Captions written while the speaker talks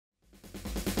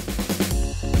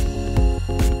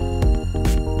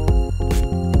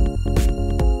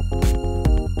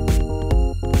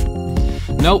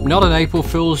Nope, not an April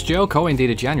Fool's joke, or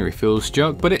indeed a January Fool's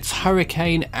joke, but it's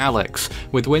Hurricane Alex,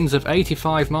 with winds of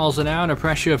 85 miles an hour and a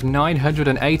pressure of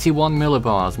 981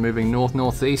 millibars, moving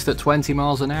north-northeast at 20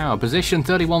 miles an hour, position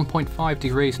 31.5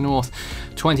 degrees north,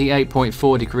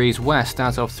 28.4 degrees west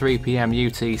as of 3 p.m.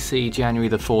 UTC, January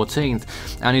the 14th,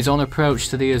 and is on approach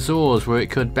to the Azores, where it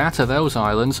could batter those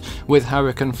islands with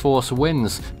hurricane-force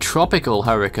winds. Tropical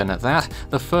hurricane at that,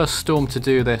 the first storm to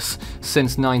do this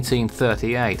since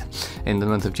 1938, in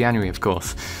the month of January, of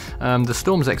course. The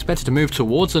storm is expected to move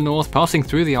towards the north, passing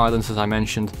through the islands as I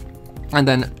mentioned, and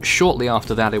then shortly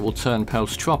after that it will turn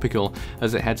post-tropical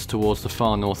as it heads towards the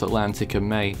far North Atlantic and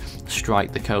may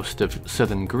strike the coast of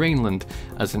southern Greenland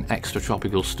as an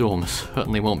extratropical storm.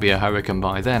 Certainly won't be a hurricane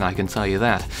by then, I can tell you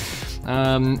that.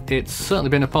 It's certainly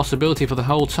been a possibility for the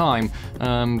whole time,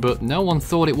 but no one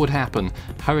thought it would happen.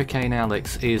 Hurricane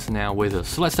Alex is now with us.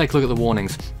 So let's take a look at the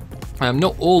warnings.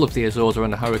 Not all of the Azores are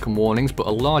under hurricane warnings, but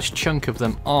a large chunk of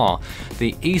them are.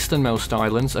 The easternmost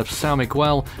islands of São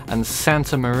Miguel and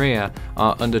Santa Maria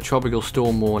are under tropical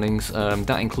storm warnings.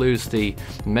 That includes the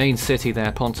main city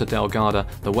there, Ponta Delgada,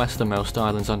 the westernmost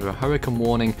islands under a hurricane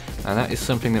warning, and that is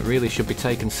something that really should be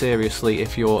taken seriously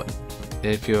if your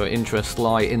interests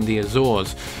lie in the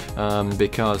Azores,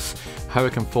 because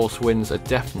hurricane force winds are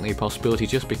definitely a possibility.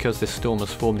 Just because this storm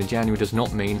has formed in January does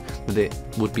not mean that it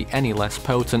would be any less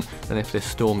potent than if this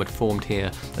storm had formed here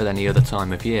at any other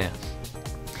time of year.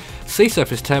 Sea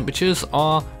surface temperatures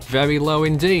are very low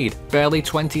indeed, barely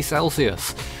 20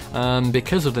 Celsius.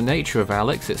 Because of the nature of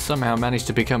Alex, it somehow managed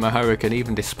to become a hurricane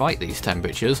even despite these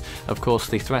temperatures. Of course,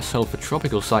 the threshold for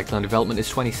tropical cyclone development is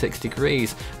 26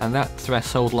 degrees, and that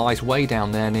threshold lies way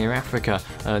down there near Africa,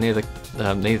 near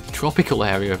the tropical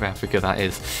area of Africa, that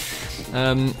is.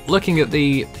 Looking at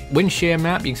the wind shear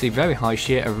map, you can see very high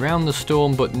shear around the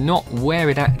storm, but not where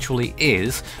it actually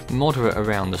is, moderate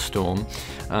around the storm.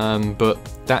 But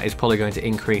that is probably going to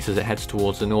increase as it heads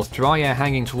towards the north. Dry air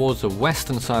hanging towards the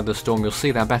western side of the storm. You'll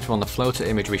see that better on the floater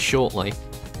imagery shortly.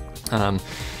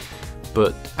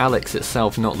 But Alex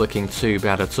itself not looking too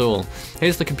bad at all.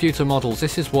 Here's the computer models.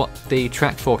 This is what the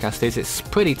track forecast is. It's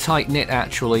pretty tight-knit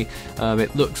actually.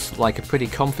 It looks like a pretty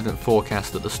confident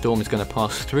forecast that the storm is going to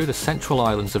pass through the central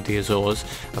islands of the Azores,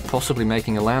 possibly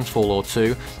making a landfall or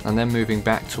two, and then moving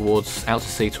back towards out to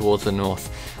sea towards the north.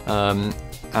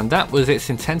 And that was its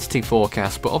intensity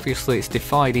forecast, but obviously it's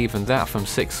defied even that from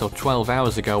 6 or 12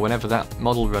 hours ago whenever that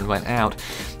model run went out,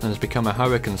 and has become a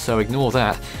hurricane, so ignore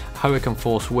that. Hurricane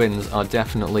force winds are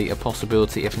definitely a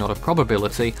possibility, if not a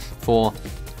probability, for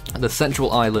the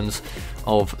central islands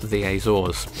of the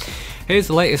Azores. Here's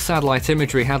the latest satellite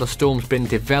imagery, how the storm's been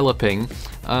developing,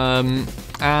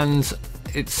 and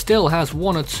it still has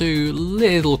one or two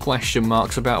little question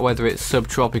marks about whether it's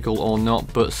subtropical or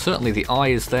not, but certainly the eye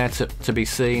is there to be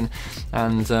seen,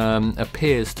 and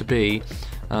appears to be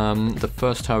the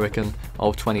first hurricane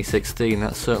of 2016.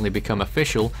 That's certainly become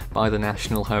official by the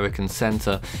National Hurricane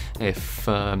Center, if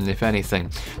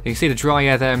anything. You can see the dry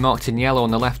air there marked in yellow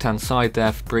on the left-hand side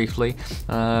there briefly,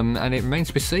 and it remains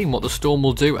to be seen what the storm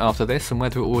will do after this and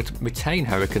whether it will retain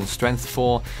hurricane strength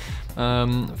for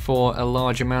a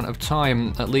large amount of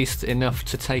time, at least enough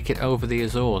to take it over the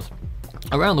Azores.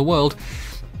 Around the world,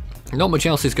 not much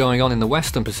else is going on in the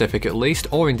Western Pacific at least,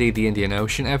 or indeed the Indian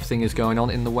Ocean. Everything is going on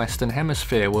in the Western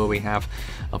Hemisphere, where we have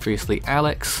obviously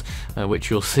Alex, which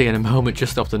you'll see in a moment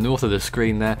just off the north of the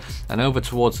screen there, and over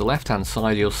towards the left hand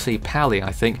side you'll see Pali,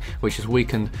 I think, which has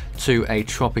weakened to a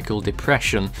tropical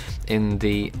depression in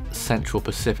the Central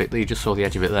Pacific. You just saw the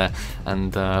edge of it there,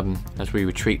 and as we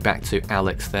retreat back to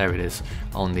Alex, there it is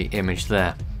on the image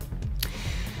there.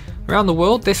 Around the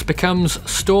world, this becomes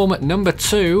storm number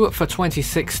 2 for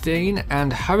 2016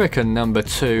 and hurricane number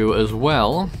 2 as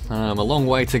well. A long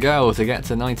way to go to get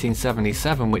to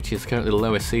 1977, which is currently the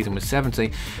lowest season with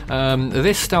 70.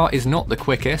 This start is not the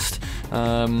quickest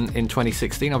in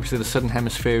 2016. Obviously the southern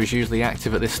hemisphere is usually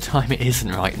active at this time. It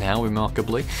isn't right now,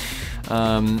 remarkably.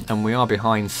 And we are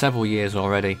behind several years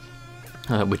already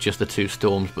with just the 2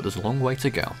 storms, but there's a long way to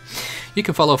go. You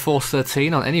can follow Force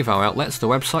 13 on any of our outlets. The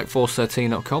website,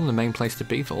 force13.com, the main place to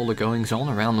be for all the goings-on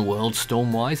around the world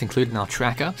storm-wise, including our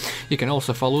tracker. You can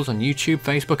also follow us on YouTube,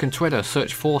 Facebook and Twitter.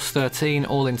 Search Force 13,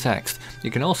 all in text.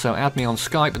 You can also add me on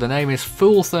Skype, the name is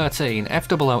Fool13,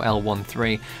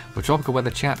 FOOL13, for tropical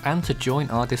weather chat and to join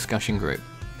our discussion group.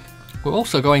 We're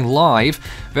also going live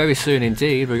very soon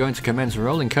indeed. We're going to commence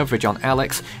rolling coverage on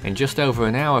Alex in just over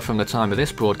an hour from the time of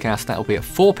this broadcast. That will be at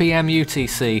 4 p.m.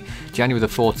 UTC, January the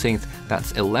 14th.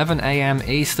 That's 11 a.m.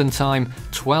 Eastern Time,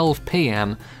 12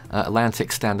 p.m.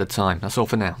 Atlantic Standard Time. That's all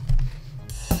for now.